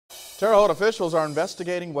Terre Haute officials are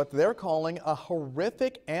investigating what they're calling a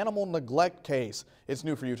horrific animal neglect case. It's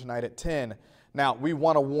new for you tonight at 10. Now, we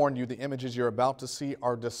want to warn you, the images you're about to see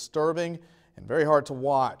are disturbing and very hard to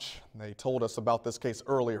watch. They told us about this case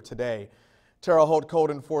earlier today. Terre Haute code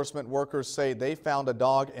enforcement workers say they found a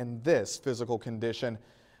dog in this physical condition.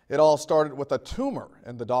 It all started with a tumor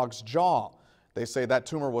in the dog's jaw. They say that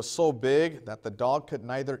tumor was so big that the dog could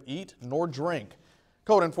neither eat nor drink.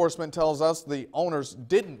 Code enforcement tells us the owners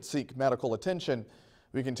didn't seek medical attention.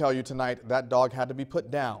 We can tell you tonight that dog had to be put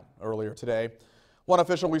down earlier today. One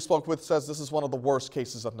official we spoke with says this is one of the worst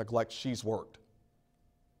cases of neglect she's worked.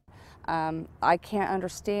 I can't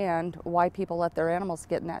understand why people let their animals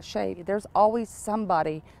get in that shape. There's always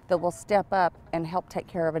somebody that will step up and help take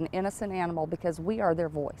care of an innocent animal because we are their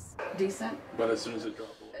voice. Decent. But as soon as it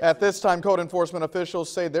drops. At this time, code enforcement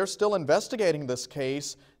officials say they're still investigating this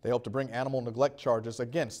case. They hope to bring animal neglect charges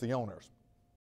against the owners.